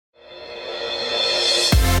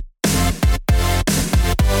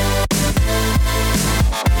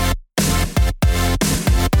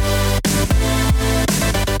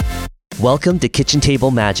Welcome to Kitchen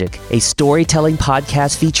Table Magic, a storytelling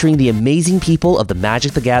podcast featuring the amazing people of the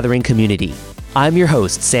Magic the Gathering community. I'm your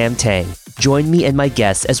host, Sam Tang. Join me and my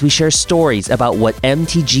guests as we share stories about what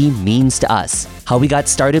MTG means to us, how we got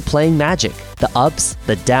started playing Magic, the ups,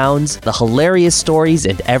 the downs, the hilarious stories,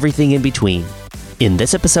 and everything in between. In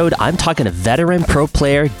this episode, I'm talking to veteran pro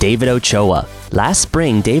player David Ochoa. Last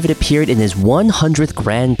spring, David appeared in his 100th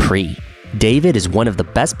Grand Prix. David is one of the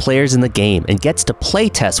best players in the game and gets to play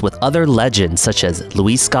test with other legends such as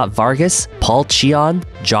Luis Scott Vargas, Paul Cheon,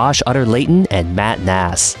 Josh Utter-Layton, and Matt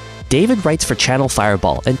Nass. David writes for Channel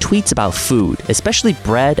Fireball and tweets about food, especially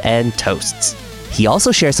bread and toasts. He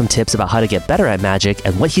also shares some tips about how to get better at Magic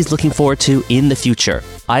and what he's looking forward to in the future.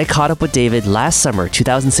 I caught up with David last summer,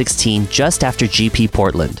 2016, just after GP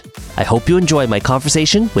Portland. I hope you enjoy my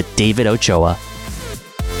conversation with David Ochoa.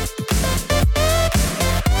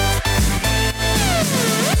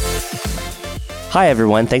 Hi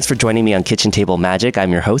everyone, thanks for joining me on Kitchen Table Magic.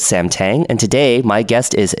 I'm your host, Sam Tang, and today my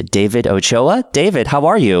guest is David Ochoa. David, how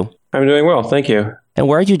are you? I'm doing well, thank you. And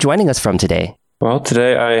where are you joining us from today? Well,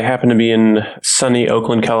 today I happen to be in sunny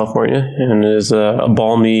Oakland, California, and it is a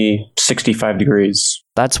balmy 65 degrees.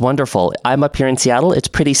 That's wonderful. I'm up here in Seattle. It's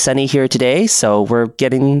pretty sunny here today, so we're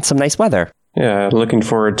getting some nice weather. Yeah, looking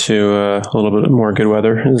forward to a little bit more good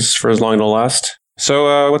weather for as long as it'll last.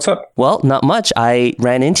 So, what's up? Well, not much. I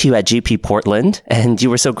ran into you at GP Portland, and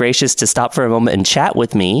you were so gracious to stop for a moment and chat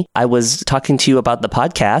with me. I was talking to you about the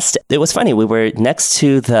podcast. It was funny. We were next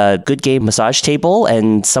to the Good Game massage table,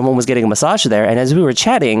 and someone was getting a massage there. And as we were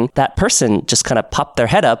chatting, that person just kind of popped their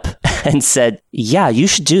head up and said, yeah, you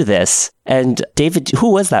should do this. And David,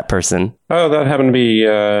 who was that person? Oh, that happened to be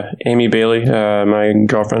Amy Bailey, my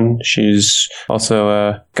girlfriend. She's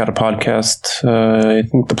also got a podcast, I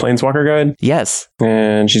think The Planeswalker Guide. Yes.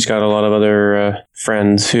 And she's got a lot of other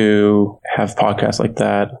friends who have podcasts like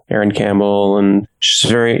that, Aaron Campbell, and she's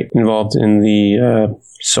very involved in the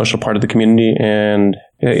social part of the community and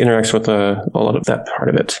interacts with a lot of that part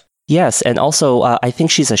of it. Yes, and also I think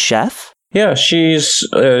she's a chef. Yeah, she used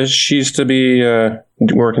to be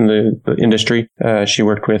work in the industry. She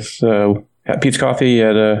worked with at Pete's Coffee,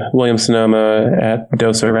 at Williams Sonoma, at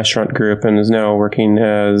Dosa Restaurant Group, and is now working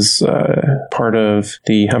as part of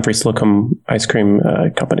the Humphrey Slocum Ice Cream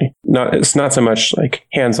Company. It's not so much like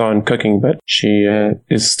hands-on cooking, but she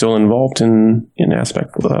is still involved in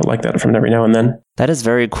aspect like that from every now and then. That is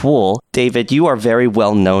very cool. David, you are very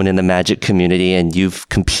well known in the Magic community, and you've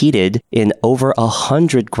competed in over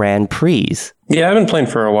 100 Grand Prix. Yeah, I've been playing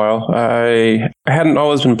for a while. I hadn't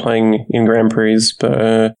always been playing in Grand Prix,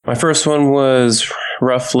 but my first one was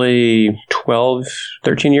roughly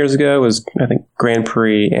 13 years ago. It was, I think, Grand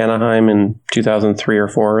Prix Anaheim in 2003 or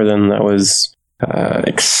 4. Then that was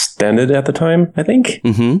extended at the time, I think.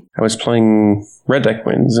 Mm-hmm. I was playing Red Deck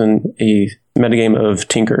Wins in a metagame of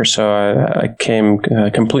Tinker, so I came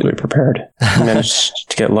completely prepared. I managed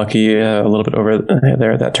to get lucky a little bit over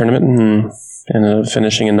there at that tournament and ended up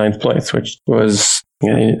finishing in 9th place, which was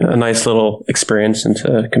a nice little experience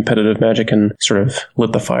into competitive Magic and sort of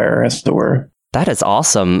lit the fire, as it were. That is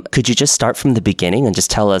awesome. Could you just start from the beginning and just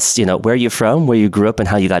tell us, where you're from, where you grew up, and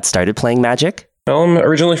how you got started playing Magic? Well, I'm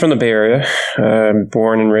originally from the Bay Area. I'm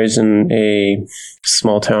born and raised in a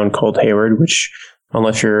small town called Hayward, which,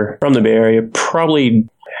 unless you're from the Bay Area, probably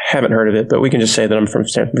haven't heard of it, but we can just say that I'm from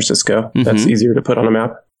San Francisco. Mm-hmm. That's easier to put on a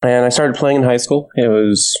map. And I started playing in high school. It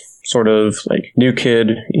was sort of like new kid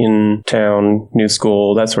in town, new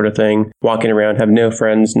school, that sort of thing. Walking around, have no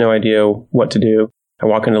friends, no idea what to do. I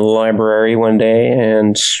walk into the library one day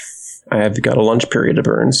and I've got a lunch period to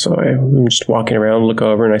burn. So I'm just walking around, look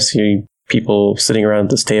over, and I see people sitting around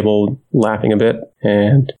this table laughing a bit,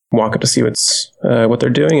 and walk up to see what they're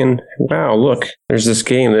doing. And wow, look, there's this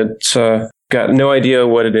game that's got no idea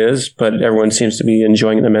what it is, but everyone seems to be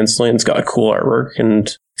enjoying it immensely, and it's got cool artwork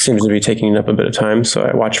and seems to be taking up a bit of time. So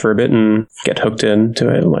I watch for a bit and get hooked into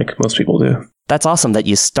it like most people do. That's awesome that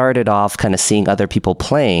you started off kind of seeing other people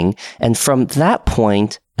playing. And from that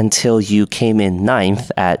point until you came in 9th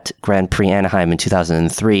at Grand Prix Anaheim in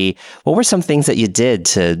 2003, what were some things that you did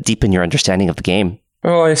to deepen your understanding of the game?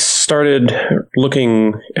 Well, I started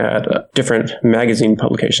looking at different magazine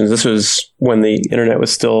publications. This was when the internet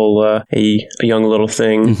was still a young little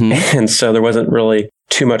thing. Mm-hmm. And so there wasn't really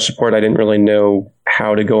too much support. I didn't really know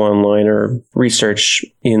how to go online or research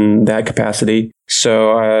in that capacity.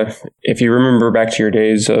 So if you remember back to your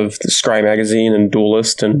days of the Scry magazine and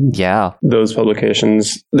Duelist and those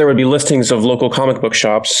publications, there would be listings of local comic book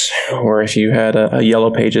shops, or if you had a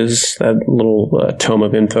Yellow Pages, that little tome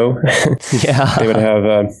of info, they would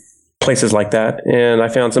have places like that. And I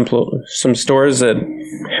found some stores that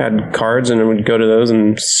had cards, and I would go to those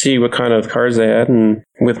and see what kind of cards they had. And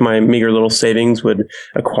with my meager little savings, would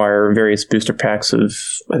acquire various booster packs of,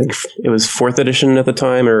 I think it was 4th edition at the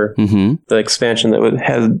time, or the expansion that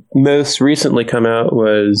had most recently come out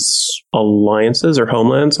was Alliances or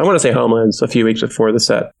Homelands. I want to say Homelands, a few weeks before the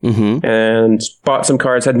set. And bought some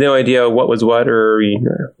cards, had no idea what was what, or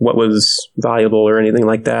what was valuable or anything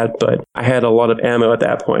like that, but I had a lot of ammo at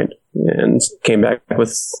that point, and came back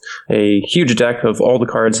with a huge deck of all the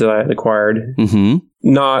cards that I had acquired.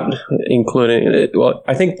 Not including it. Well,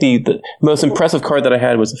 I think the most impressive card that I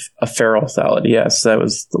had was a Feral Thallid. Yes, that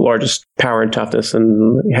was the largest power and toughness,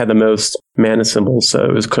 and had the most mana symbols, so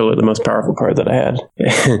it was clearly the most powerful card that I had.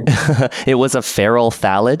 It was a Feral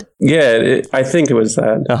Thallid? Yeah, I think it was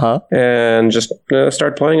that. And just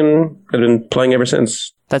started playing, and I've been playing ever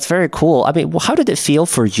since. That's very cool. I mean, how did it feel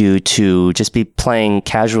for you to just be playing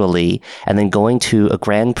casually and then going to a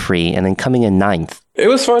Grand Prix and then coming in 9th? It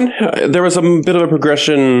was fun. There was a bit of a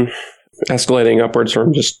progression escalating upwards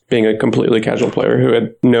from just being a completely casual player who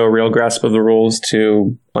had no real grasp of the rules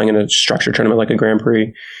to playing in a structured tournament like a Grand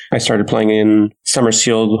Prix. I started playing in Summer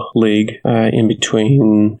Sealed League in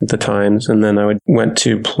between the times, and then I went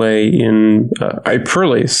to play in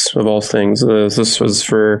Iprulis, of all things. This was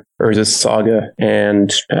for Urza Saga,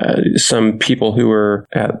 and some people who were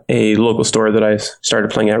at a local store that I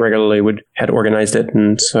started playing at regularly had organized it,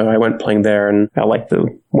 and so I went playing there, and I liked the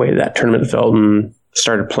way that tournament felt, and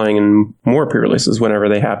started playing in more pre-releases whenever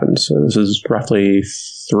they happened. So this is roughly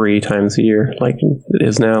 3 times a year, like it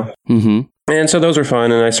is now. And so those were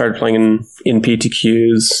fun, and I started playing in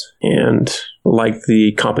PTQs and liked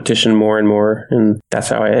the competition more and more, and that's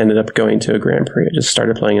how I ended up going to a Grand Prix. I just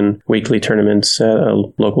started playing in weekly tournaments at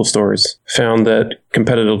local stores. Found that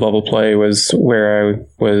competitive level play was where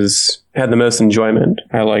I had the most enjoyment.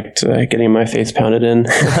 I liked getting my face pounded in.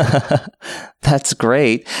 That's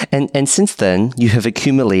great. And since then, you have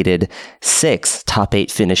accumulated 6 top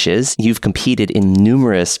 8 finishes. You've competed in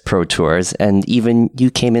numerous Pro Tours, and even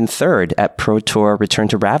you came in 3rd at Pro Tour Return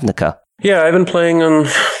to Ravnica. Yeah, I've been playing on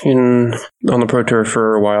the Pro Tour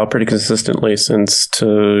for a while, pretty consistently since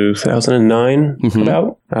 2009,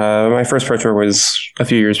 about. My first Pro Tour was a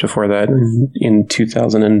few years before that, in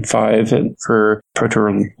 2005 for Pro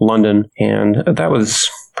Tour London, and that was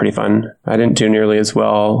pretty fun. I didn't do nearly as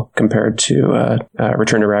well compared to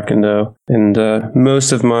Return to Ravnica, though. And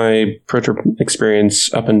most of my Pro Tour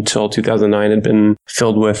experience up until 2009 had been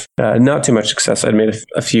filled with not too much success. I'd made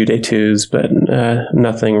a few day 2s, but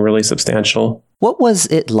nothing really substantial. What was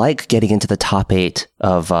it like getting into the top 8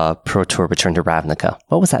 of Pro Tour Return to Ravnica?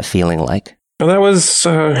 What was that feeling like? Well, that was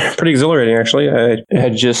pretty exhilarating, actually. I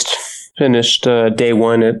had just finished day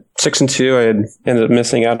 1 at 6-2. I had ended up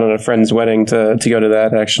missing out on a friend's wedding to go to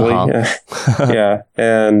that, actually. Yeah.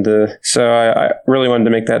 And so I really wanted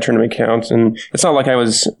to make that tournament count. And it's not like I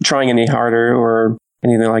was trying any harder or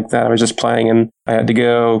anything like that. I was just playing, and I had to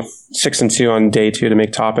go 6-2 on day 2 to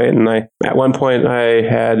make top 8. And at one point I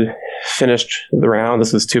had finished the round.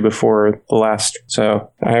 This was 2 before the last.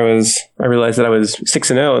 So I realized that I was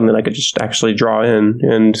 6-0, and then I could just actually draw in.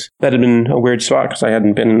 And that had been a weird spot because I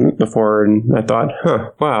hadn't been before. And I thought,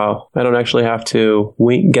 wow, I don't actually have to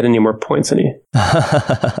get any more points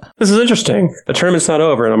This is interesting. The tournament's not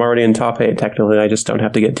over, and I'm already in top 8 technically. I just don't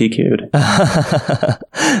have to get DQ'd.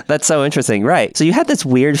 That's so interesting. Right. So you had this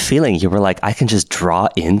weird feeling. You were like, I can just draw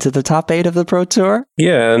into the top 8 of the Pro Tour?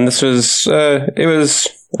 Yeah, and this was, it was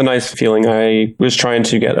a nice feeling. I was trying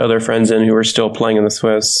to get other friends in who were still playing in the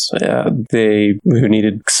Swiss, who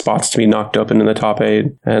needed spots to be knocked open in the top 8.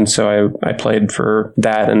 And so I played for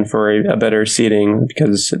that and for a better seeding,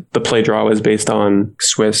 because the play draw was based on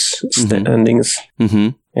Swiss standings.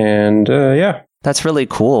 And yeah. That's really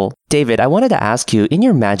cool. David, I wanted to ask you, in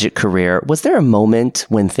your Magic career, was there a moment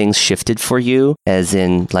when things shifted for you? As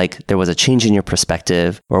in, like, there was a change in your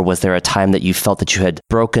perspective? Or was there a time that you felt that you had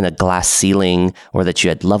broken a glass ceiling, or that you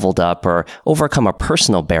had leveled up or overcome a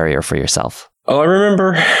personal barrier for yourself? Well, I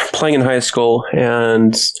remember playing in high school,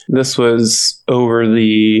 and this was over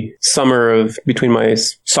the summer of between my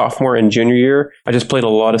sophomore and junior year. I just played a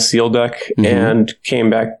lot of Seal deck and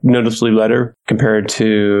came back noticeably better compared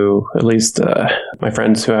to at least my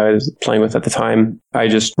friends who I was playing with at the time. I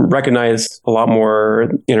just recognized a lot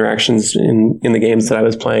more interactions in the games that I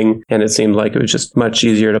was playing, and it seemed like it was just much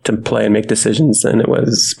easier to play and make decisions than it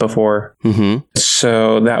was before.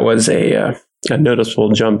 So that was a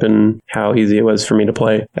noticeable jump in how easy it was for me to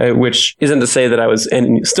play, which isn't to say that I was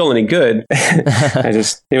still any good.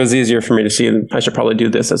 It was easier for me to see that I should probably do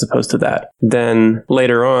this as opposed to that. Then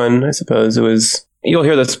later on, I suppose it was You'll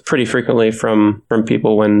hear this pretty frequently from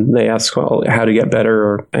people when they ask, well, how to get better,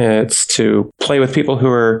 or it's to play with people who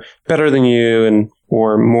are better than you and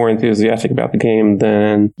or more enthusiastic about the game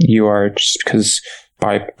than you are, just because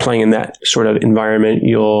by playing in that sort of environment,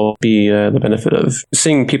 you'll be the benefit of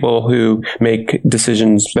seeing people who make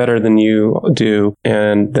decisions better than you do,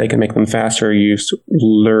 and they can make them faster. You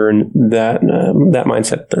learn that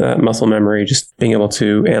mindset, muscle memory, just being able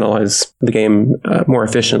to analyze the game more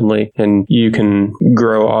efficiently, and you can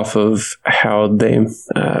grow off of how they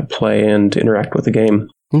play and interact with the game.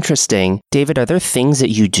 Interesting. David, are there things that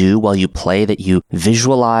you do while you play that you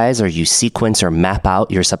visualize or you sequence or map out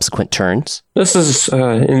your subsequent turns? This is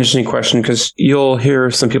an interesting question because you'll hear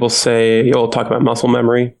some people say, you'll talk about muscle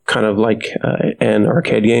memory, kind of like an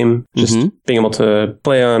arcade game, just being able to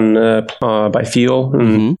play on by feel.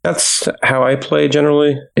 And that's how I play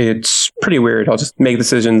generally. It's pretty weird. I'll just make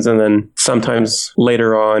decisions, and then sometimes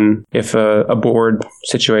later on, if a board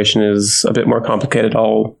situation is a bit more complicated,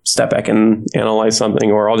 I'll step back and analyze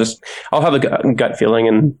something, or I'll have a gut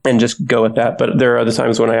feeling and just go with that. But there are other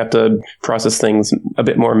times when I have to process things a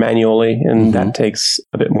bit more manually, and that takes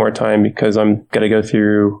a bit more time because I'm going to go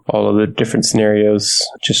through all of the different scenarios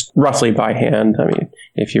just roughly by hand. I mean,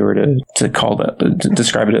 if you were to call that, to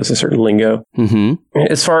describe it as a certain lingo.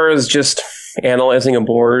 As far as just analyzing a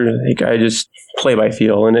board, I just play by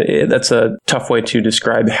feel, and that's a tough way to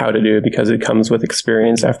describe how to do it because it comes with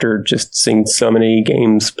experience after just seeing so many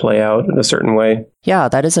games play out in a certain way. Yeah,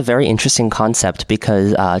 that is a very interesting concept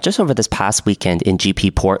because just over this past weekend in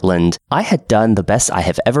GP Portland, I had done the best I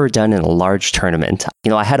have ever done in a large tournament.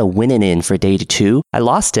 I had a win and in for day 2. I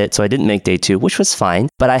lost it, so I didn't make day 2, which was fine,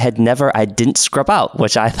 but I didn't scrub out,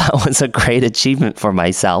 which I thought was a great achievement for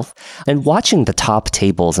myself. And watching the top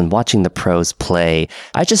tables and watching the pros play,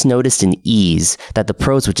 I just noticed an ease that the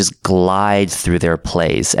pros would just glide through their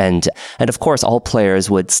plays. And of course, all players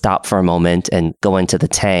would stop for a moment and go into the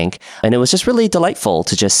tank. And it was just really delightful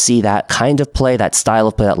to just see that kind of play, that style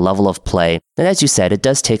of play, that level of play. And as you said, it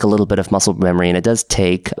does take a little bit of muscle memory, and it does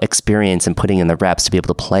take experience and putting in the reps to be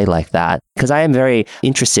able to play like that. Because I am very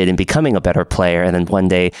interested in becoming a better player and then one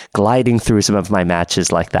day gliding through some of my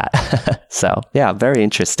matches like that. So yeah, very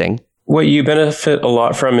interesting. What you benefit a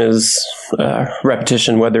lot from is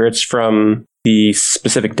repetition, whether it's from the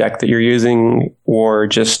specific deck that you're using or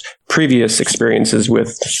just previous experiences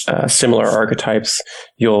with similar archetypes.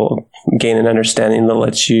 You'll gain an understanding that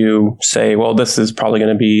lets you say, well, this is probably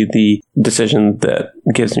going to be the decision that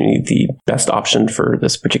gives me the best option for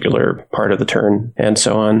this particular part of the turn, and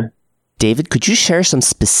so on. David, could you share some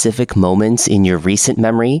specific moments in your recent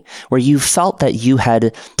memory where you felt that you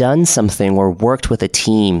had done something or worked with a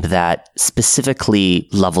team that specifically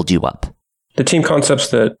leveled you up? The team concepts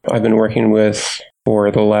that I've been working with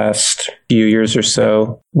for the last few years or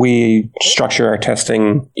so, we structure our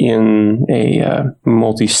testing in a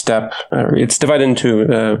multi-step. It's divided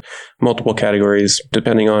into multiple categories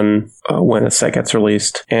depending on when a set gets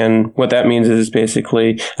released. And what that means is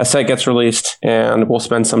basically a set gets released and we'll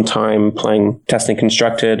spend some time playing testing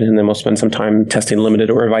constructed, and then we'll spend some time testing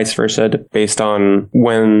limited, or vice versa, based on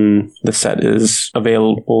when the set is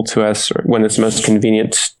available to us or when it's most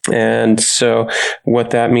convenient. And so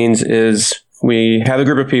what that means is we have a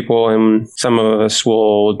group of people, and some of us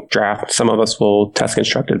will draft, some of us will test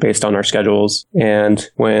constructed based on our schedules. And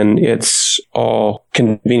when it's all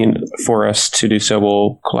convenient for us to do so,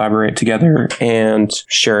 we'll collaborate together and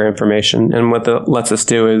share information. And what that lets us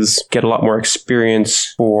do is get a lot more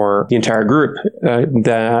experience for the entire group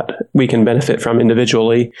that we can benefit from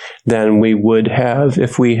individually than we would have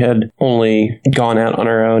if we had only gone out on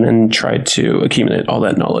our own and tried to accumulate all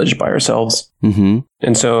that knowledge by ourselves.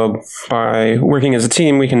 And so by working as a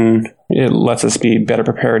team, it lets us be better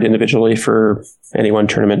prepared individually for any one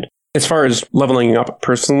tournament. As far as leveling up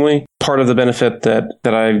personally, part of the benefit that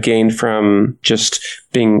I've gained from just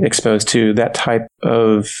being exposed to that type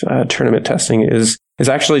of tournament testing is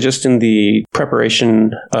actually just in the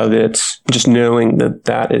preparation of it, just knowing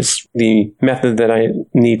that is the method that I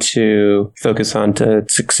need to focus on to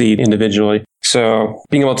succeed individually. So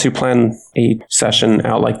being able to plan a session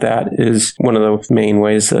out like that is one of the main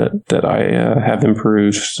ways that I have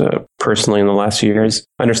improved personally in the last few years,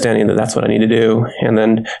 understanding that that's what I need to do, and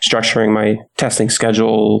then structuring my testing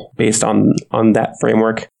schedule based on that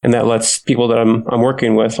framework. And that lets people that I'm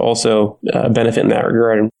working with also benefit in that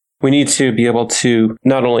regard. We need to be able to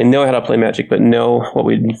not only know how to play Magic, but know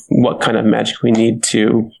what kind of Magic we need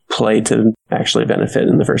to play to actually benefit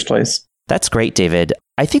in the first place. That's great, David.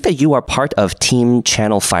 I think that you are part of Team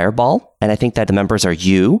Channel Fireball, and I think that the members are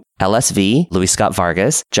you, LSV, Louis Scott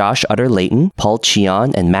Vargas, Josh Utter-Layton, Paul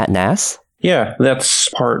Cheon, and Matt Nass. Yeah, that's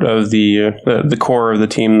part of the core of the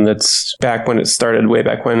team. That's back when it started, way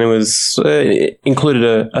back when it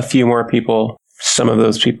included a few more people. Some of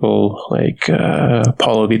those people, like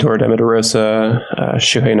Paulo Vitor de Medeirosa,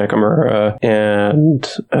 Shuhei Nakamura, and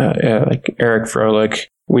like Eric Froelich,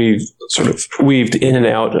 we've sort of weaved in and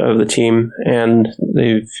out of the team, and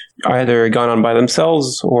they've either gone on by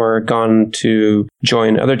themselves or gone to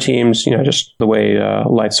join other teams, just the way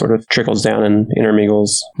life sort of trickles down and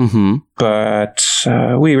intermingles. Mm-hmm. But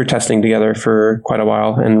we were testing together for quite a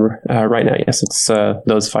while, and right now, yes, it's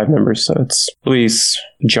those 5 members. So it's Luis,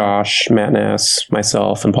 Josh, Matt Nass,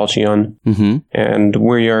 myself, and Paul Chion. Mm-hmm. And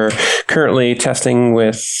we are currently testing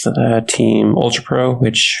with Team Ultra Pro,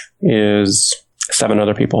 which is 7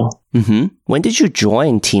 other people. Mm-hmm. When did you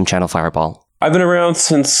join Team Channel Fireball? I've been around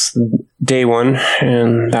since day one,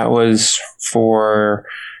 and that was for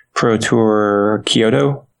Pro Tour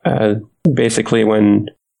Kyoto. Basically, when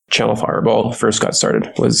Channel Fireball first got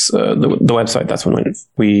started was the website. That's when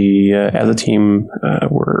we, as a team,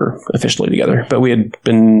 were officially together. But we had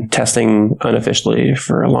been testing unofficially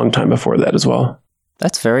for a long time before that as well.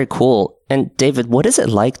 That's very cool. And David, what is it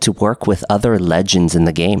like to work with other legends in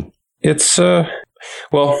the game? It's,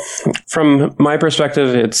 well, from my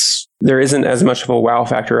perspective, there isn't as much of a wow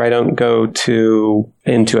factor. I don't go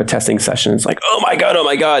into a testing session. It's like, oh my God,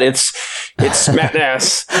 it's Matt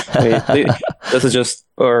Nass. This is just,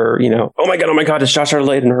 or, oh my God, it's Josh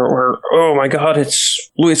Arlayden, or oh my God,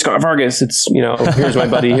 it's Luis Scott Vargas. It's, here's my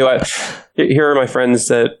buddy here are my friends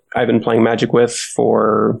that I've been playing Magic with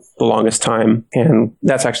for the longest time. And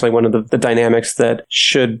that's actually one of the dynamics that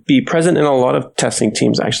should be present in a lot of testing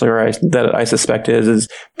teams, actually, or that I suspect is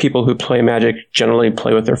people who play Magic generally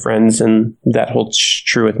play with their friends. And that holds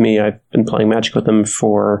true with me. I've been playing Magic with them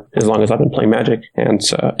for as long as I've been playing Magic. And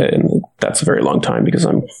that's a very long time because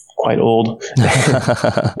I'm quite old.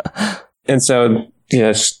 And so,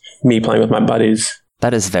 it's me playing with my buddies.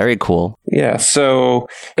 That is very cool. Yeah. So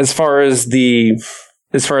as far as the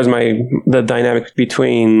dynamic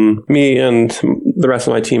between me and the rest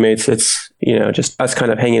of my teammates, it's, just us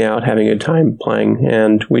kind of hanging out, having a good time playing.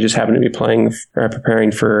 And we just happen to be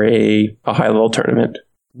preparing for a high level tournament.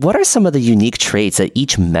 What are some of the unique traits that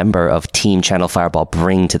each member of Team Channel Fireball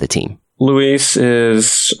bring to the team? Luis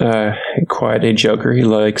is quite a joker. He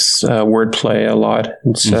likes wordplay a lot.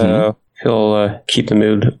 And so he'll keep the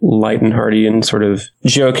mood light and hearty and sort of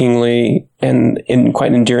jokingly and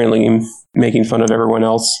quite endearingly making fun of everyone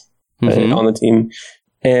else on the team.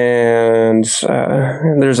 And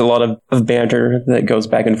there's a lot of banter that goes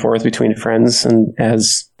back and forth between friends. And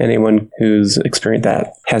as anyone who's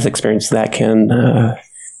experienced that can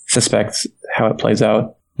suspect how it plays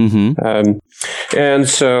out. Mm-hmm. And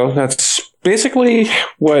so that's basically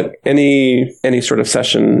what any sort of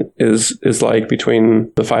session is like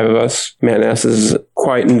between the 5 of us. Matt Nass is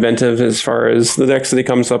quite inventive as far as the decks that he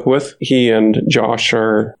comes up with. He and Josh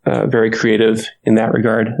are very creative in that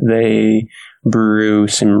regard. They brew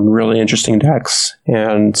some really interesting decks,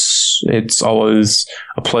 and it's always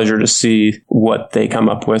a pleasure to see what they come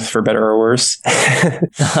up with, for better or worse.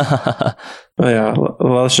 Yeah,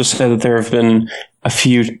 let's just say that there have been a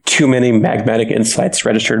few too many magmatic insights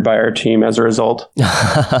registered by our team as a result.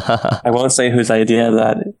 I won't say whose idea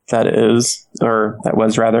that is, or that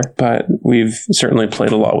was rather, but we've certainly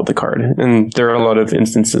played a lot with the card. And there are a lot of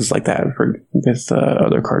instances like that with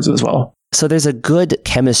other cards as well. So there's a good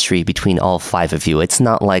chemistry between all 5 of you. It's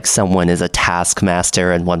not like someone is a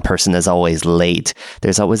taskmaster and one person is always late.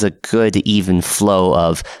 There's always a good even flow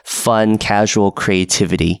of fun, casual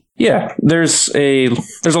creativity. Yeah, there's a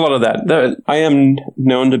lot of that. I am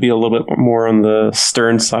known to be a little bit more on the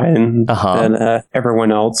stern side than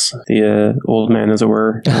everyone else, the old man, as it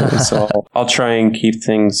were. So I'll try and keep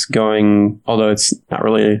things going, although it's not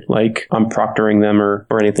really like I'm proctoring them or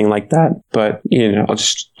anything like that. But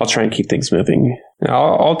I'll try and keep things moving.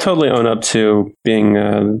 I'll totally own up to being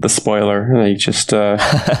the spoiler, like just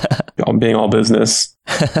being all business.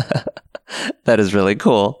 That is really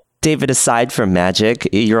cool. David, aside from Magic,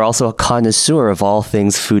 you're also a connoisseur of all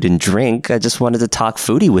things food and drink. I just wanted to talk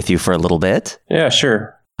foodie with you for a little bit. Yeah,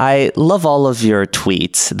 sure. I love all of your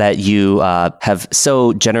tweets that you have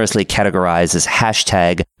so generously categorized as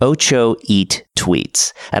hashtag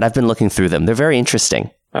 #OchoEatTweets. And I've been looking through them. They're very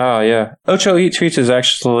interesting. Oh, yeah. OchoEatTweets is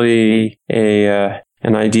actually an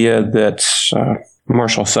idea that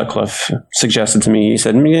Marshall Sutcliffe suggested to me. He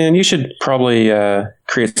said, man, you should probably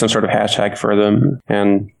create some sort of hashtag for them.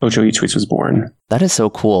 And OchoEatTweets was born. That is so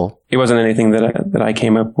cool. It wasn't anything that I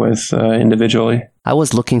came up with individually. I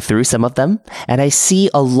was looking through some of them, and I see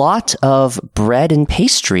a lot of bread and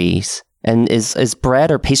pastries. And is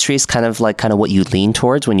bread or pastries kind of what you lean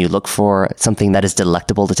towards when you look for something that is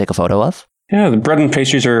delectable to take a photo of? Yeah, the bread and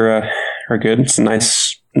pastries are good. It's a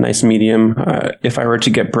nice medium. If I were to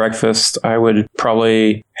get breakfast, I would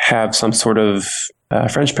probably have some sort of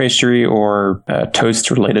French pastry or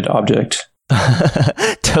toast-related object.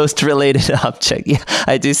 Toast-related object. Yeah,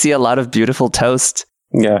 I do see a lot of beautiful toast.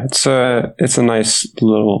 Yeah, it's a nice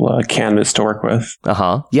little canvas to work with.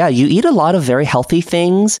 Yeah, you eat a lot of very healthy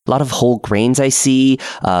things, a lot of whole grains I see,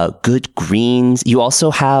 good greens. You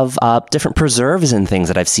also have different preserves and things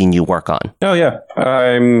that I've seen you work on. Oh, yeah.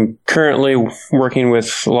 I'm currently working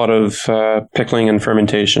with a lot of pickling and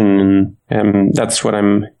fermentation, and that's what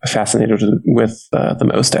I'm fascinated with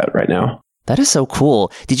the most at right now. That is so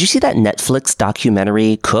cool. Did you see that Netflix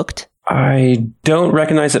documentary, Cooked? I don't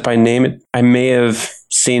recognize it by name. I may have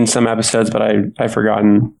seen some episodes, but I've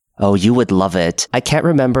forgotten. Oh, you would love it. I can't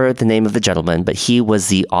remember the name of the gentleman, but he was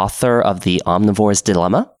the author of The Omnivore's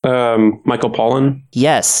Dilemma. Michael Pollan?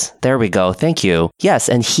 Yes, there we go. Thank you. Yes,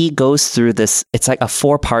 and he goes through this, it's like a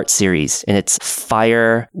 4-part series, and it's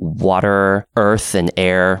fire, water, earth, and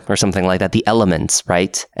air, or something like that, the elements,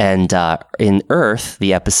 right? And in Earth,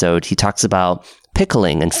 the episode, he talks about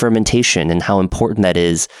pickling and fermentation and how important that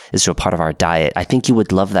is to a part of our diet. I think you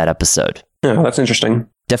would love that episode. Yeah, that's interesting.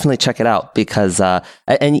 Definitely check it out because, and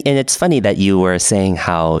it's funny that you were saying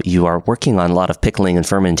how you are working on a lot of pickling and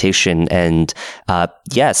fermentation, and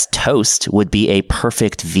yes, toast would be a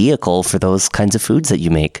perfect vehicle for those kinds of foods that you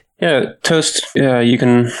make. Yeah, toast,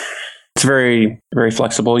 it's very, very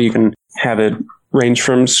flexible. You can have it range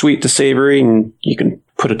from sweet to savory, and you can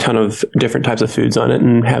put a ton of different types of foods on it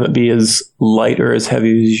and have it be as light or as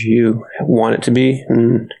heavy as you want it to be,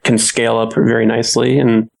 and can scale up very nicely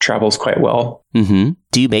and travels quite well. Mm-hmm.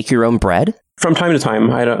 Do you make your own bread? From time to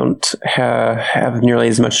time. I don't have nearly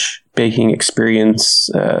as much baking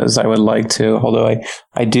experience as I would like to, although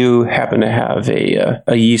I do happen to have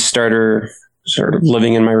a yeast starter sort of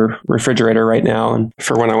living in my refrigerator right now, and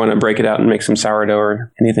for when I want to break it out and make some sourdough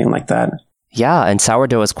or anything like that. Yeah, and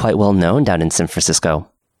sourdough is quite well known down in San Francisco.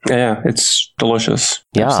 Yeah, it's delicious.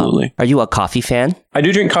 Yeah. Absolutely. Are you a coffee fan? I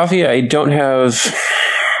do drink coffee. I don't have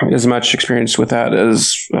as much experience with that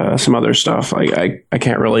as some other stuff. I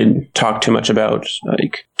can't really talk too much about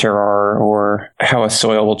like terroir or how a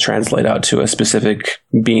soil will translate out to a specific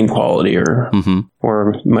bean quality or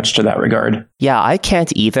much to that regard. Yeah, I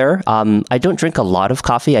can't either. I don't drink a lot of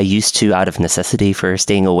coffee. I used to out of necessity for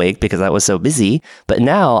staying awake because I was so busy. But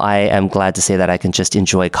now I am glad to say that I can just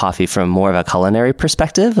enjoy coffee from more of a culinary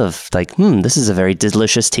perspective of like, this is a very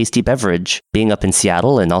delicious, tasty beverage. Being up in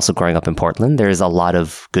Seattle and also growing up in Portland, there's a lot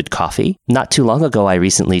of good coffee. Not too long ago, I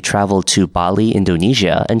recently traveled to Bali,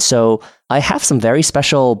 Indonesia. And so I have some very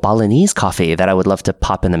special Balinese coffee that I would love to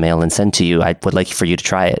pop in the mail and send to you. I would like for you to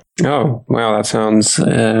try it. Oh, wow. That sounds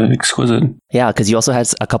exquisite. Yeah, because you also had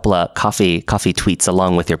a couple of coffee tweets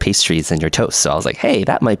along with your pastries and your toast. So I was like, hey,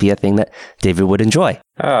 that might be a thing that David would enjoy.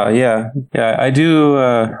 Oh, yeah. Yeah, I do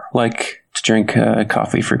like to drink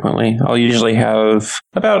coffee frequently. I'll usually have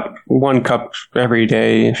about 1 cup every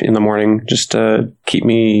day in the morning just to keep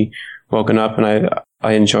me woken up. And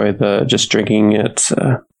I enjoy just drinking it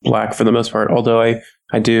black for the most part, although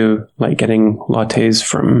I do like getting lattes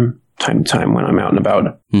from time to time when I'm out and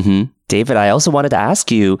about. Mm-hmm. David, I also wanted to ask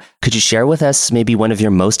you, could you share with us maybe one of your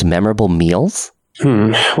most memorable meals?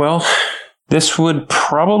 Well, this would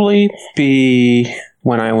probably be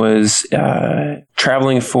when I was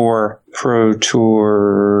traveling for Pro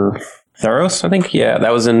Tour Theros, I think. Yeah,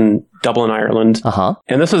 that was in Dublin, Ireland.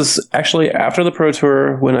 And this was actually after the Pro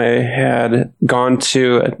Tour when I had gone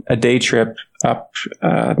to a day trip up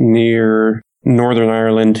near Northern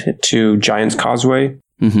Ireland to Giant's Causeway.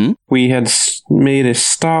 Mm-hmm. We had made a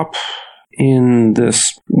stop in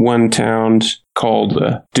this one town called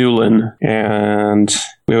Doolin, and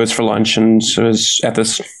it was for lunch, and so it was at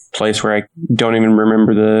this place where I don't even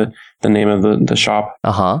remember the name of the shop.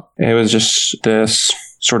 It was just this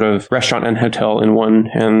sort of restaurant and hotel in one,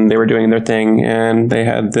 and they were doing their thing, and they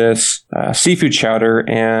had this seafood chowder,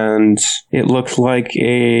 and it looked like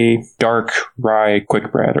a dark rye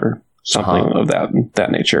quick bread or something of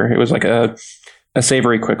that nature. It was like a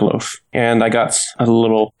savory quick loaf, and I got a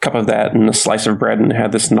little cup of that and a slice of bread, and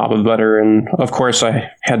had this knob of butter, and of course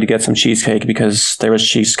I had to get some cheesecake because there was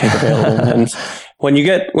cheesecake available. When you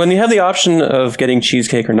have the option of getting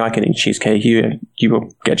cheesecake or not getting cheesecake, you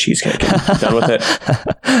will get cheesecake and be done with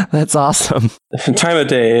it. That's awesome. Time of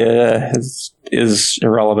day is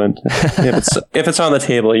irrelevant. If it's on the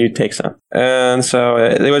table, you take some. And so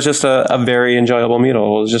it was just a very enjoyable meal.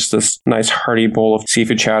 It was just this nice hearty bowl of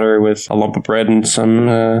seafood chowder with a lump of bread and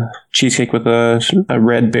some cheesecake with a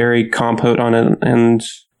red berry compote on it,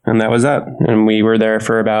 and that was that. And we were there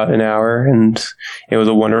for about an hour, and it was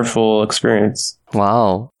a wonderful experience.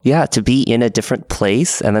 Wow. Yeah, to be in a different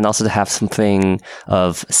place and then also to have something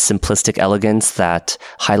of simplistic elegance that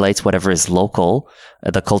highlights whatever is local,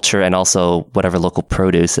 the culture, and also whatever local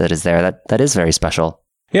produce that is there. That is very special.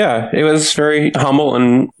 Yeah, it was very humble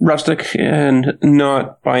and rustic and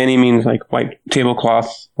not by any means like white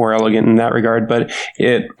tablecloth or elegant in that regard, but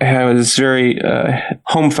it was very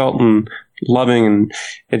home felt and loving, and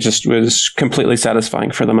it just was completely satisfying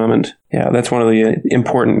for the moment. Yeah, that's one of the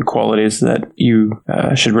important qualities that you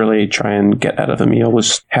should really try and get out of a meal,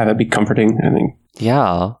 was have it be comforting, I think.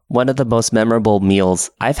 Yeah. One of the most memorable meals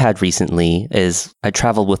I've had recently is I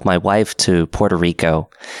traveled with my wife to Puerto Rico,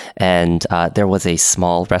 and there was a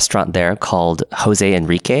small restaurant there called Jose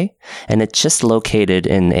Enrique, and it's just located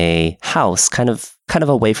in a house kind of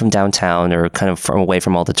away from downtown, or kind of away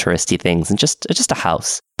from all the touristy things, and just a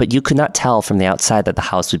house. But you could not tell from the outside that the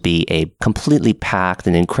house would be a completely packed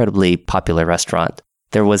and incredibly popular restaurant.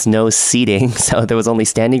 There was no seating, so there was only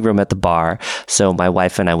standing room at the bar. So my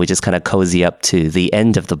wife and I would just kind of cozy up to the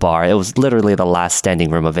end of the bar. It was literally the last standing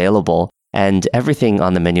room available. And everything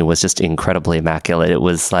on the menu was just incredibly immaculate. It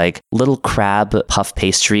was like little crab puff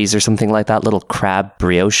pastries or something like that, little crab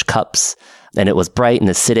brioche cups. And it was bright and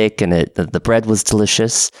acidic, and the bread was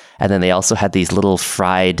delicious. And then they also had these little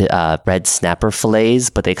fried red snapper fillets,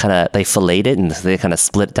 but they filleted it, and they kind of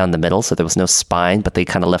split down the middle, so there was no spine, but they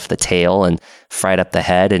kind of left the tail and fried up the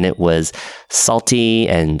head. And it was salty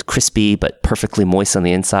and crispy, but perfectly moist on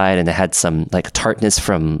the inside. And it had some like tartness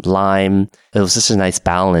from lime. It was just a nice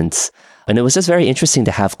balance. And it was just very interesting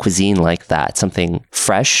to have cuisine like that, something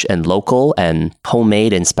fresh and local and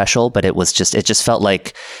homemade and special. But it just felt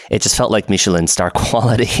like Michelin star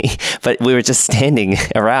quality. But we were just standing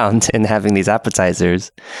around and having these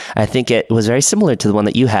appetizers. I think it was very similar to the one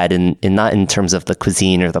that you had, in not in terms of the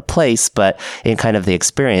cuisine or the place, but in kind of the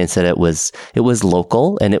experience that it was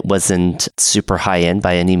local, and it wasn't super high end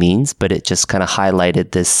by any means, but it just kind of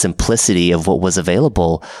highlighted this simplicity of what was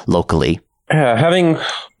available locally. Yeah, having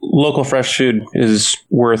local fresh food is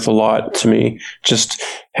worth a lot to me. Just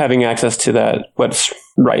having access to that, what's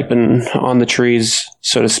ripe and on the trees,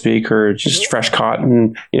 so to speak, or just fresh caught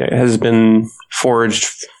and has been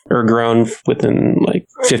foraged or grown within like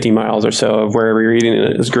 50 miles or so of wherever you're eating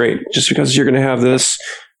it is great. Just because you're going to have this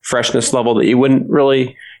freshness level that you wouldn't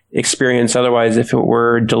really experience otherwise if it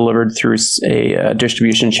were delivered through a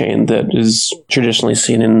distribution chain that is traditionally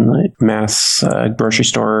seen in like mass grocery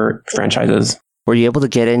store franchises. Were you able to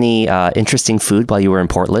get any interesting food while you were in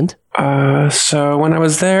Portland? So when I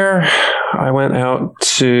was there, I went out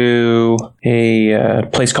to a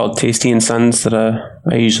place called Tasty and Sons that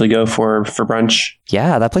I usually go for brunch.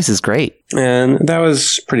 Yeah, that place is great. And that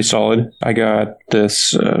was pretty solid. I got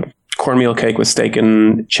this cornmeal cake with steak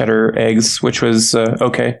and cheddar eggs, which was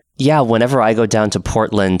okay. Yeah, whenever I go down to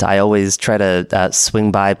Portland, I always try to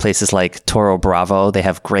swing by places like Toro Bravo. They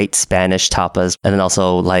have great Spanish tapas, and then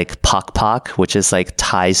also like Pak Pak, which is like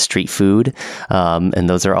Thai street food. And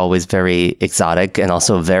those are always very exotic and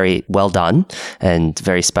also very well done and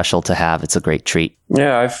very special to have. It's a great treat.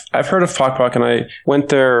 Yeah, I've heard of Pak Pak, and I went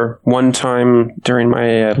there one time during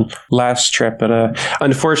my last trip, but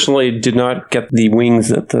unfortunately did not get the wings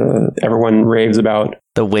that everyone raves about.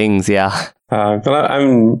 The wings, yeah. But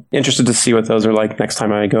I'm interested to see what those are like next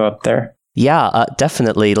time I go up there. Yeah,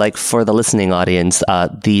 definitely. Like for the listening audience,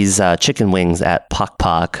 these chicken wings at Pak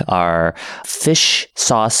Pak are fish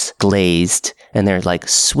sauce glazed, and they're like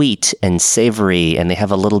sweet and savory, and they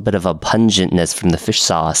have a little bit of a pungentness from the fish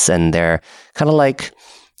sauce, and they're kind of like,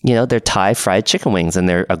 they're Thai fried chicken wings, and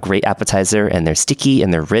they're a great appetizer, and they're sticky,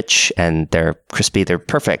 and they're rich, and they're crispy. They're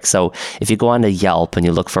perfect. So if you go on to Yelp and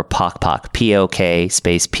you look for Pak Pak, P-O-K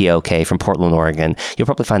space P-O-K from Portland, Oregon, you'll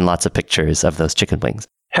probably find lots of pictures of those chicken wings.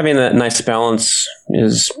 Having that nice balance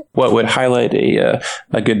is what would highlight a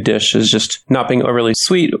good dish, is just not being overly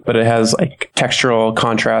sweet, but it has like textural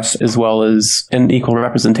contrast as well as an equal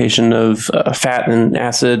representation of fat and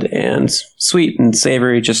acid and sweet and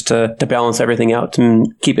savory, just to balance everything out and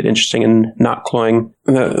keep it interesting and not cloying.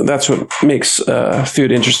 That's what makes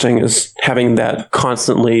food interesting, is having that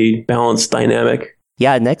constantly balanced dynamic.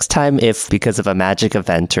 Yeah, next time, if because of a Magic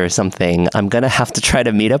event or something, I'm going to have to try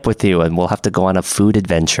to meet up with you and we'll have to go on a food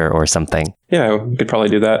adventure or something. Yeah, we could probably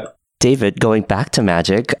do that. David, going back to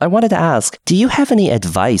Magic, I wanted to ask, do you have any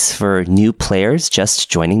advice for new players just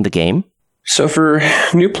joining the game? So for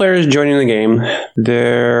new players joining the game,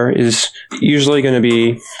 there is usually going to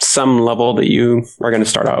be some level that you are going to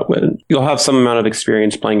start out with. You'll have some amount of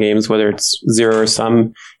experience playing games, whether it's 0 or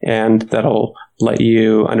some, and that'll let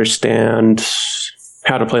you understand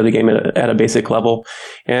how to play the game at a basic level.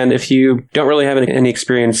 And if you don't really have any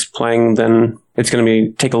experience playing, then it's going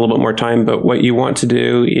to take a little bit more time. But what you want to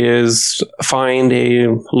do is find a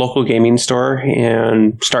local gaming store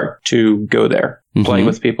and start to go there, play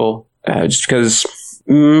with people. Just because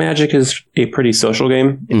Magic is a pretty social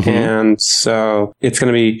game. And so it's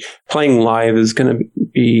going to be playing live is going to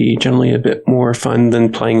be generally a bit more fun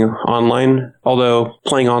than playing online. Although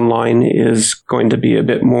playing online is going to be a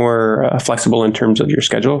bit more flexible in terms of your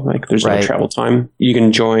schedule. Like there's no travel time. You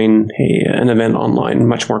can join an event online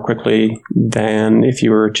much more quickly than if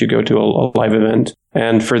you were to go to a live event.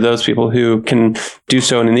 And for those people who can do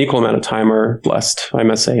so in an equal amount of time are blessed. I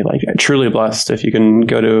must say, like truly blessed. If you can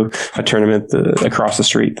go to a tournament across the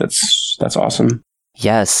street, that's awesome.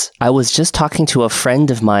 Yes. I was just talking to a friend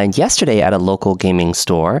of mine yesterday at a local gaming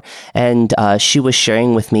store, and she was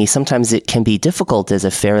sharing with me sometimes it can be difficult as a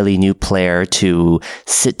fairly new player to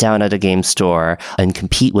sit down at a game store and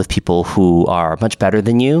compete with people who are much better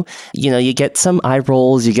than you. You know, you get some eye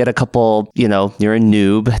rolls, you get a couple, you're a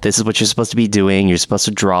noob. This is what you're supposed to be doing. You're supposed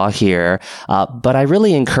to draw here. But I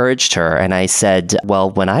really encouraged her, and I said, well,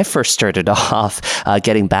 when I first started off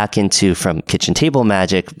getting back into from kitchen table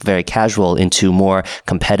Magic, very casual, into more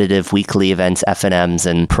competitive weekly events, FNMs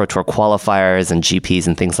and Pro Tour qualifiers and GPs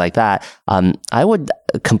and things like that, I would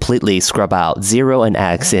completely scrub out 0 and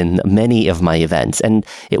X in many of my events. And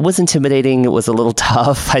it was intimidating. It was a little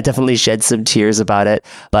tough. I definitely shed some tears about it.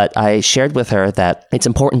 But I shared with her that it's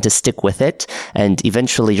important to stick with it. And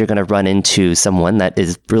eventually you're going to run into someone that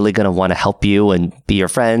is really going to want to help you and be your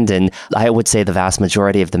friend. And I would say the vast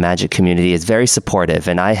majority of the Magic community is very supportive.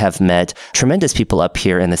 And I have met tremendous people up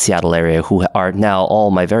here in the Seattle area who are now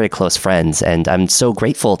all my very close friends. And I'm so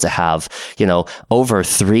grateful to have, over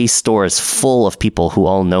 3 stores full of people who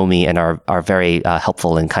all know me and are very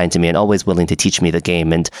helpful and kind to me and always willing to teach me the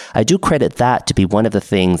game. And I do credit that to be one of the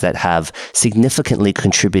things that have significantly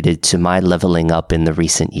contributed to my leveling up in the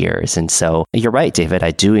recent years. And so you're right, David.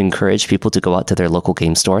 I do encourage people to go out to their local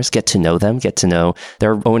game stores, get to know them, get to know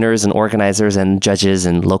their owners and organizers and judges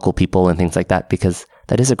and local people and things like that, because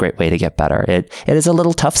that is a great way to get better. It is a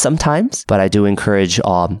little tough sometimes, but I do encourage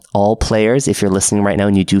all players, if you're listening right now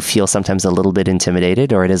and you do feel sometimes a little bit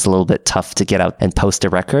intimidated or it is a little bit tough to get out and post a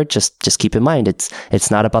record, just keep in mind,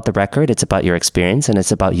 it's not about the record, it's about your experience and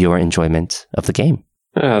it's about your enjoyment of the game.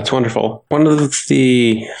 Yeah, that's wonderful. One of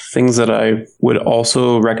the things that I would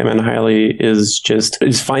also recommend highly is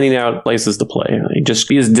finding out places to play. Just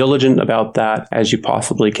be as diligent about that as you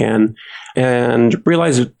possibly can and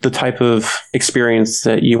realize the type of experience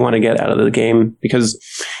that you want to get out of the game, because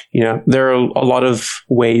there are a lot of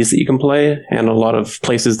ways that you can play and a lot of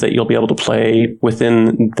places that you'll be able to play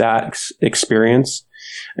within that experience.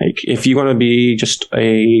 Like if you want to be just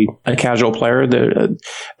a casual player,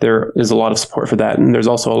 there is a lot of support for that. And there's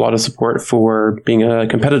also a lot of support for being a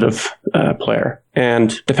competitive player.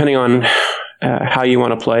 And depending on how you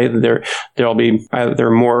want to play, there'll be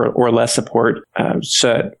either more or less support.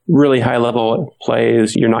 So really high level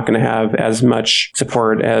plays, you're not going to have as much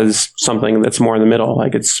support as something that's more in the middle.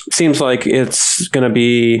 Like it seems like it's going to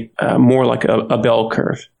be more like a bell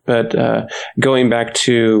curve. But going back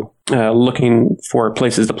to looking for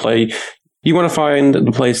places to play, you want to find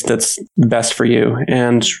the place that's best for you,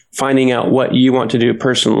 and finding out what you want to do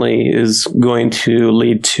personally is going to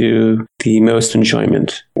lead to the most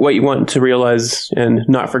enjoyment. What you want to realize and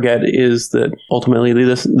not forget is that ultimately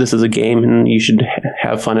this is a game and you should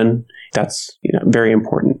have fun, and that's very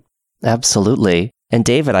important. Absolutely. And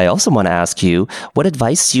David, I also want to ask you, what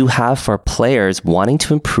advice do you have for players wanting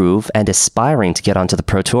to improve and aspiring to get onto the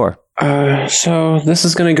Pro Tour? So this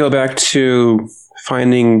is going to go back to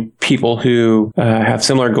finding people who have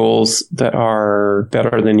similar goals that are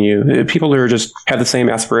better than you. People who just have the same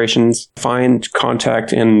aspirations. Find,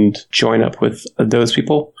 contact, and join up with those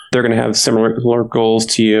people. They're going to have similar goals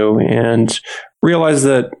to you, and realize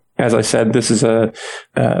that, as I said,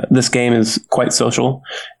 this game is quite social,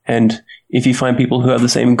 and if you find people who have the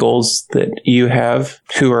same goals that you have,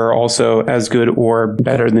 who are also as good or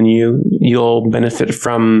better than you, you'll benefit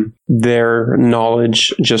from their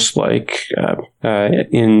knowledge. Just like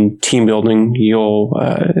in team building, you'll,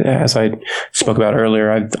 as I spoke about earlier,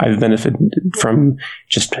 I've benefited from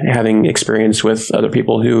just having experience with other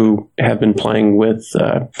people who have been playing with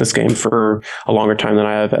this game for a longer time than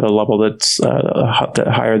I have, at a level that's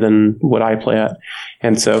higher than what I play at.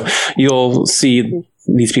 And so you'll see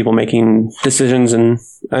these people making decisions and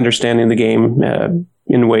understanding the game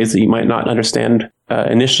in ways that you might not understand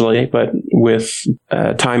initially, but with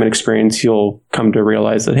time and experience, you'll come to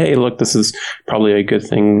realize that, hey, look, this is probably a good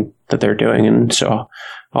thing that they're doing. And so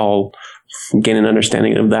I'll gain an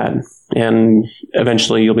understanding of that. And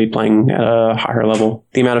eventually you'll be playing at a higher level.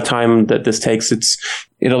 The amount of time that this takes, it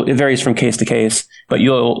varies from case to case, but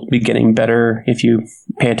you'll be getting better if you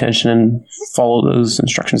pay attention and follow those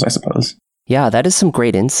instructions, I suppose. Yeah, that is some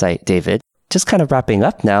great insight, David. Just kind of wrapping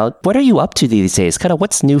up now, what are you up to these days? Kind of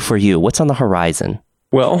what's new for you? What's on the horizon?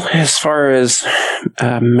 Well, as far as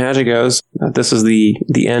Magic goes, this is the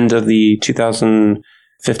end of the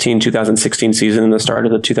 2015-2016 season and the start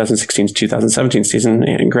of the 2016-2017 season.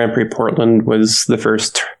 And Grand Prix Portland was the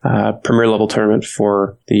first premier level tournament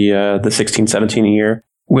for the 16-17 year.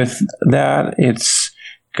 With that, it's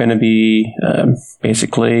going to be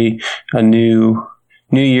basically a new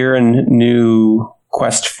year and new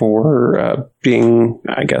quest for being,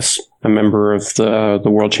 I guess, a member of the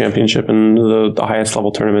World Championship and the highest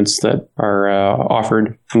level tournaments that are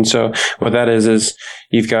offered. And so what that is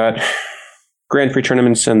you've got Grand Prix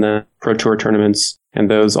tournaments and the Pro Tour tournaments, and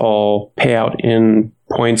those all pay out in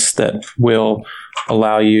points that will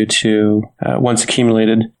allow you to, once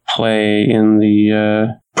accumulated, play in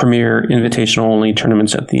the Premier Invitational only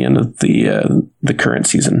tournaments at the end of the current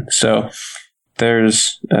season. So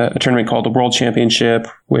there's a tournament called the World Championship,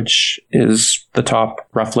 which is the top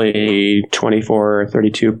roughly 24 or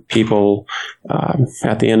 32 people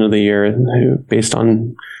at the end of the year, based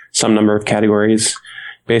on some number of categories.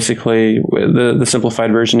 Basically, the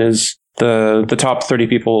simplified version is the top 30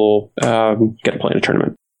 people get to play in a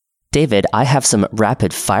tournament. David, I have some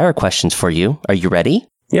rapid fire questions for you. Are you ready?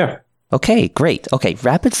 Yeah. Okay, great. Okay,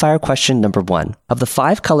 rapid fire question number 1. Of the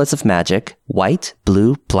 5 colors of Magic, white,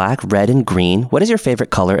 blue, black, red, and green, what is your favorite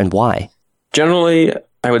color and why? Generally,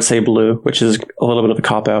 I would say blue, which is a little bit of a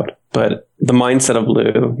cop-out, but the mindset of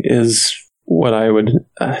blue is what I would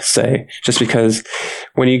say, just because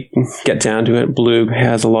when you get down to it, blue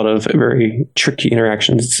has a lot of very tricky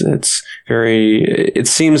interactions. It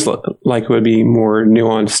seems like it would be more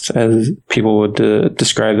nuanced, as people would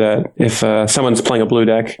describe that. If someone's playing a blue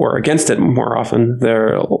deck or against it more often,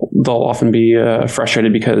 they'll often be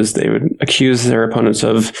frustrated because they would accuse their opponents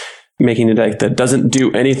of making a deck that doesn't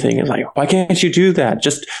do anything. And like, why can't you do that?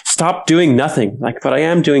 Just stop doing nothing. Like, but I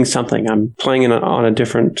am doing something. I'm playing in a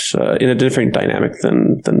different dynamic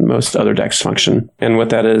than most other decks function. And what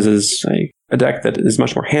that is a deck that is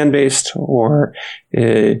much more hand-based, or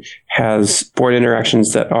it has board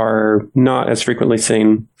interactions that are not as frequently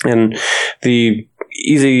seen. And the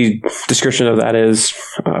easy description of that is,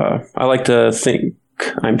 I like to think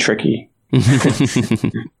I'm tricky.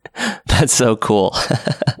 That's so cool.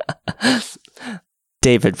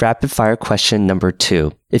 David, rapid fire question number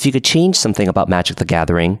 2. If you could change something about Magic the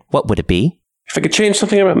Gathering, what would it be? If I could change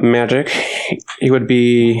something about Magic, it would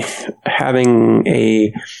be having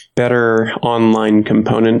a better online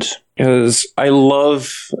component, because I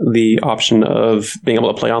love the option of being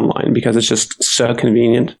able to play online because it's just so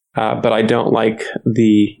convenient. But I don't like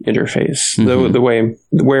the interface. Mm-hmm. The way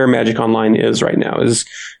where Magic Online is right now is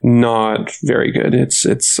not very good. It's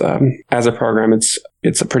as a program,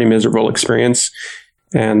 it's a pretty miserable experience,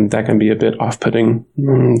 and that can be a bit off-putting.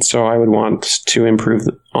 So I would want to improve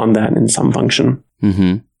on that in some function.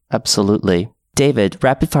 Mm-hmm. Absolutely. David,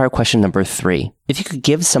 rapid fire question number 3. If you could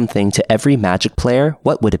give something to every Magic player,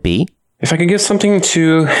 what would it be? If I could give something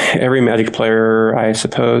to every Magic player, I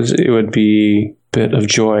suppose it would be bit of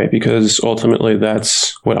joy, because ultimately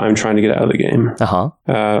that's what I'm trying to get out of the game.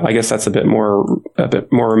 I guess that's a bit more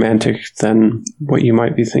romantic than what you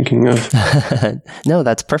might be thinking of. No,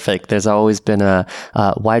 that's perfect. There's always been a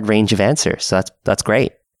wide range of answers, so that's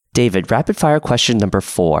great. David, rapid fire question number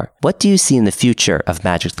 4. What do you see in the future of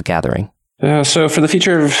Magic the Gathering? So for the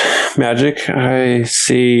future of Magic, I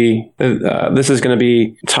see this is going to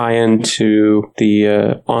be tie-in to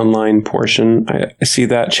the online portion. I see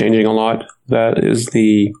that changing a lot. That is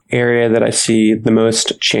the area that I see the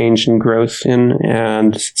most change and growth in,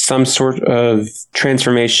 and some sort of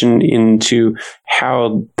transformation into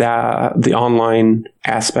how the online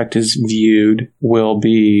aspect is viewed will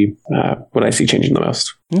be what I see changing the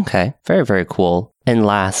most. Okay, very, very cool. And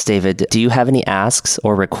last, David, do you have any asks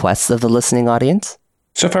or requests of the listening audience?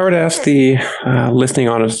 So if I were to ask the listening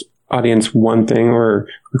audience one thing or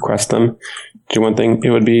request them to do one thing,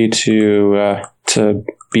 it would be to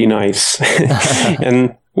be nice.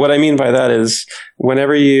 And what I mean by that is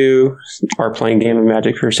whenever you are playing Game of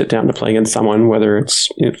Magic or sit down to play against someone, whether it's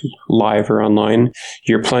live or online,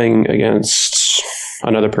 you're playing against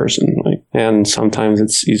another person. And sometimes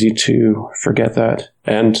it's easy to forget that.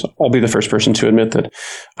 And I'll be the first person to admit that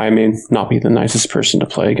I may not be the nicest person to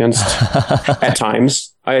play against at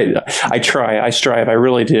times. I try, I strive, I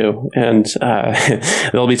really do. And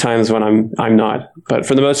there'll be times when I'm not. But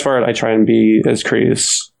for the most part, I try and be as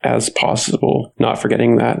courteous as possible, not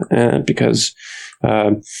forgetting that. Because,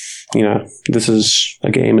 this is a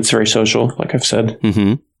game. It's very social, like I've said.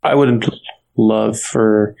 Mm-hmm. I would love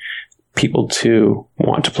for people to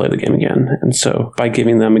want to play the game again. And so by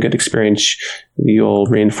giving them a good experience, you'll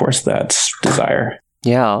reinforce that desire.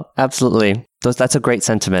 Yeah, absolutely. That's a great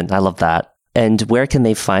sentiment. I love that. And where can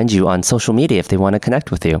they find you on social media if they want to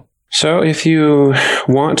connect with you? So if you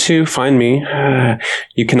want to find me,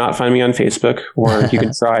 you cannot find me on Facebook, or you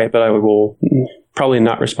can try, but I will probably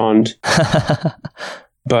not respond.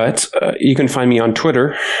 But you can find me on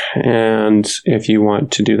Twitter, and if you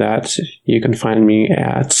want to do that, you can find me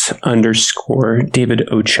at _David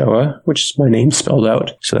Ochoa, which is my name spelled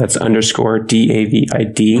out. So that's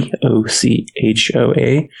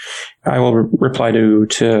 _DAVIDOCHOA. I will reply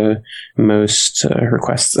to most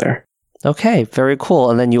requests there. Okay, very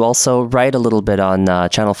cool. And then you also write a little bit on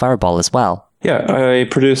Channel Fireball as well. Yeah, I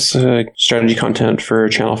produce strategy content for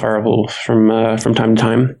Channel Fireball from time to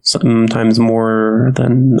time, sometimes more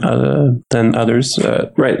than others.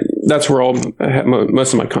 Right, that's where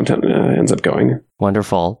most of my content ends up going.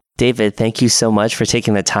 Wonderful. David, thank you so much for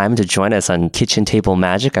taking the time to join us on Kitchen Table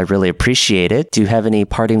Magic. I really appreciate it. Do you have any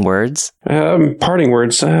parting words? Parting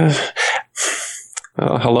words?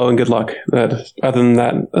 Hello and good luck. Other than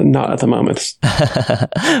that, not at the moment.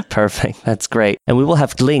 Perfect. That's great. And we will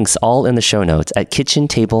have links all in the show notes at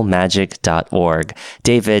kitchentablemagic.org.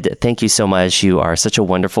 David, thank you so much. You are such a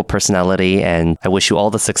wonderful personality, and I wish you all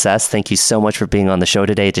the success. Thank you so much for being on the show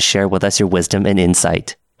today to share with us your wisdom and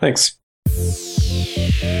insight. Thanks.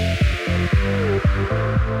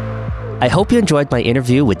 I hope you enjoyed my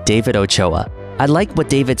interview with David Ochoa. I like what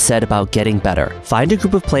David said about getting better. Find a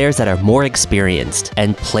group of players that are more experienced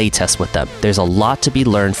and play test with them. There's a lot to be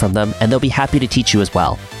learned from them, and they'll be happy to teach you as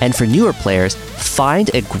well. And for newer players, find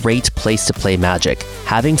a great place to play Magic.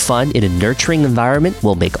 Having fun in a nurturing environment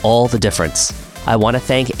will make all the difference. I want to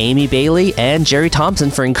thank Amy Bailey and Jerry Thompson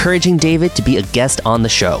for encouraging David to be a guest on the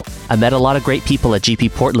show. I met a lot of great people at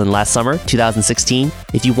GP Portland last summer, 2016.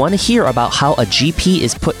 If you want to hear about how a GP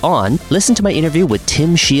is put on, listen to my interview with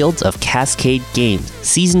Tim Shields of Cascade Games,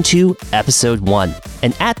 Season 2, Episode 1.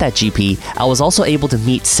 And at that GP, I was also able to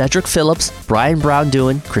meet Cedric Phillips, Brian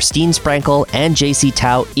Brown-Duin, Christine Sprankle, and JC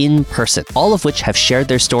Tao in person, all of which have shared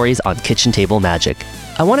their stories on Kitchen Table Magic.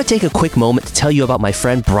 I want to take a quick moment to tell you about my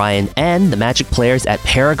friend Brian and the Magic players at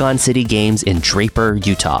Paragon City Games in Draper,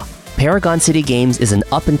 Utah. Paragon City Games is an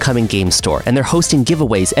up-and-coming game store, and they're hosting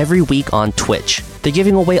giveaways every week on Twitch. They're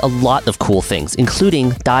giving away a lot of cool things,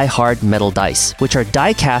 including Die Hard metal dice, which are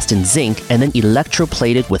die-cast in zinc and then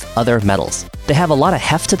electroplated with other metals. They have a lot of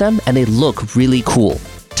heft to them, and they look really cool.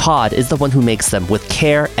 Todd is the one who makes them with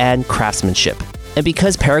care and craftsmanship. And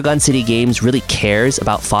because Paragon City Games really cares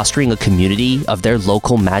about fostering a community of their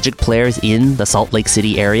local Magic players in the Salt Lake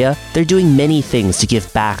City area, they're doing many things to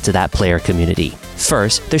give back to that player community.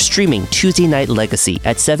 First, they're streaming Tuesday Night Legacy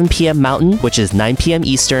at 7 p.m. Mountain, which is 9 p.m.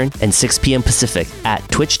 Eastern, and 6 p.m. Pacific at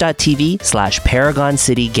twitch.tv/Paragon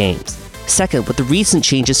City Games. Second, with the recent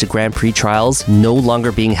changes to Grand Prix trials no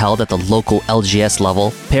longer being held at the local LGS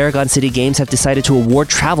level, Paragon City Games have decided to award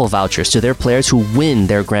travel vouchers to their players who win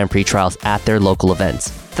their Grand Prix trials at their local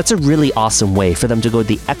events. That's a really awesome way for them to go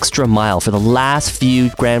the extra mile for the last few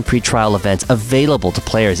Grand Prix trial events available to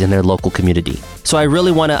players in their local community. So I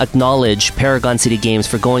really want to acknowledge Paragon City Games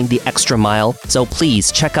for going the extra mile. So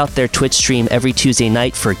please check out their Twitch stream every Tuesday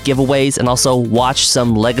night for giveaways, and also watch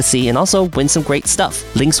some Legacy and also win some great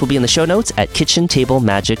stuff. Links will be in the show notes at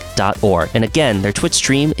kitchentablemagic.org. And again, their Twitch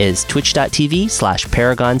stream is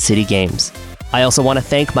twitch.tv/Paragon City Games. I also want to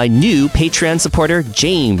thank my new Patreon supporter,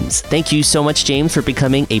 James. Thank you so much, James, for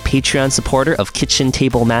becoming a Patreon supporter of Kitchen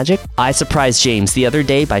Table Magic. I surprised James the other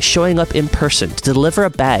day by showing up in person to deliver a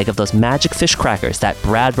bag of those magic fish crackers that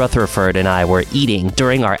Brad Rutherford and I were eating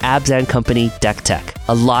during our Abs & Company Deck Tech.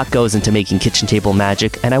 A lot goes into making Kitchen Table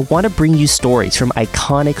Magic, and I want to bring you stories from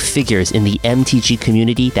iconic figures in the MTG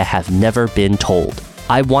community that have never been told.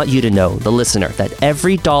 I want you to know, the listener, that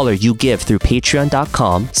every dollar you give through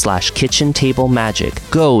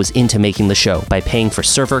patreon.com/kitchentablemagic goes into making the show by paying for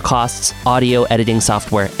server costs, audio editing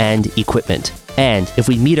software, and equipment. And if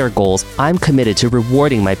we meet our goals, I'm committed to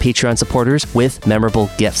rewarding my Patreon supporters with memorable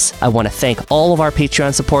gifts. I want to thank all of our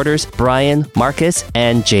Patreon supporters, Brian, Marcus,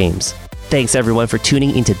 and James. Thanks everyone for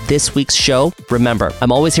tuning into this week's show. Remember,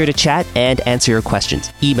 I'm always here to chat and answer your questions.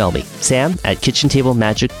 Email me,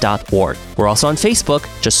 sam@kitchentablemagic.org. We're also on Facebook.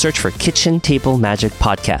 Just search for Kitchen Table Magic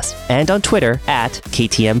Podcast. And on Twitter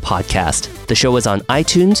 @KTM Podcast. The show is on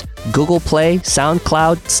iTunes, Google Play,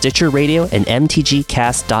 SoundCloud, Stitcher Radio, and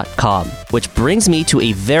mtgcast.com. Which brings me to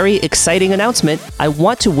a very exciting announcement. I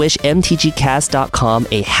want to wish mtgcast.com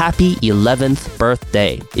a happy 11th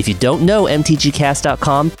birthday. If you don't know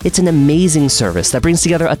mtgcast.com, it's an amazing service that brings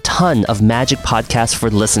together a ton of magic podcasts for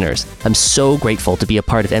listeners. I'm so grateful to be a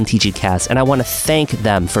part of MTGcast, and I want to thank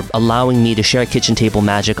them for allowing me to share Kitchen Table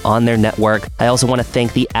Magic on their network. I also want to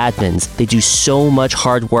thank the admins. They do so much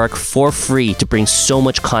hard work for free to bring so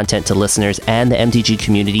much content to listeners and the MTG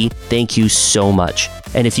community. Thank you so much.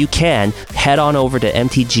 And if you can, head on over to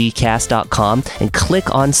mtgcast.com and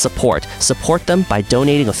click on support. Support them by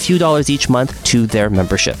donating a few dollars each month to their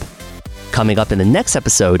membership. Coming up in the next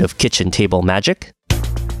episode of Kitchen Table Magic.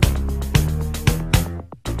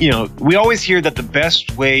 We always hear that the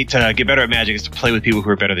best way to get better at Magic is to play with people who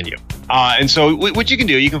are better than you. And so what you can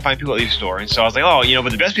do, you can find people at your store. And so I was like,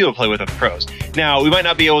 but the best people to play with are the pros. Now, we might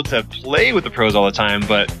not be able to play with the pros all the time,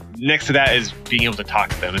 but next to that is being able to talk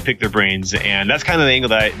to them and pick their brains. And that's kind of the angle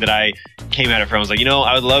that I came at it from. I was like,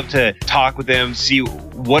 I would love to talk with them, see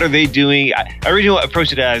what are they doing. I originally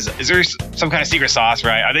approached it as, is there some kind of secret sauce,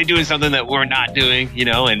 right? Are they doing something that we're not doing,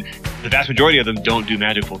 And the vast majority of them don't do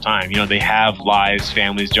Magic full time. They have lives,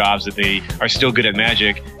 families, jobs that they are still good at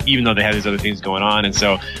Magic, even though they have these other things going on. And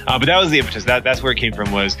so, but that was the impetus. That's where it came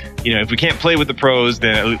from was, if we can't play with the pros,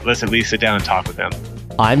 then let's at least sit down and talk with them.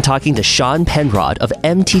 I'm talking to Sean Penrod of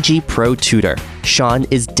MTG Pro Tutor. Sean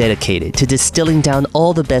is dedicated to distilling down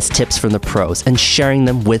all the best tips from the pros and sharing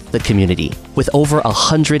them with the community. With over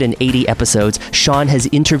 180 episodes, Sean has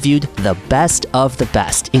interviewed the best of the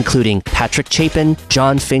best, including Patrick Chapin,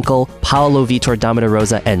 John Finkel, Paolo Vitor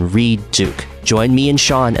Damarosa, and Reed Duke. Join me and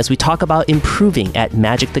Sean as we talk about improving at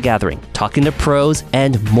Magic the Gathering, talking to pros,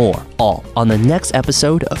 and more, all on the next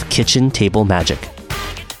episode of Kitchen Table Magic.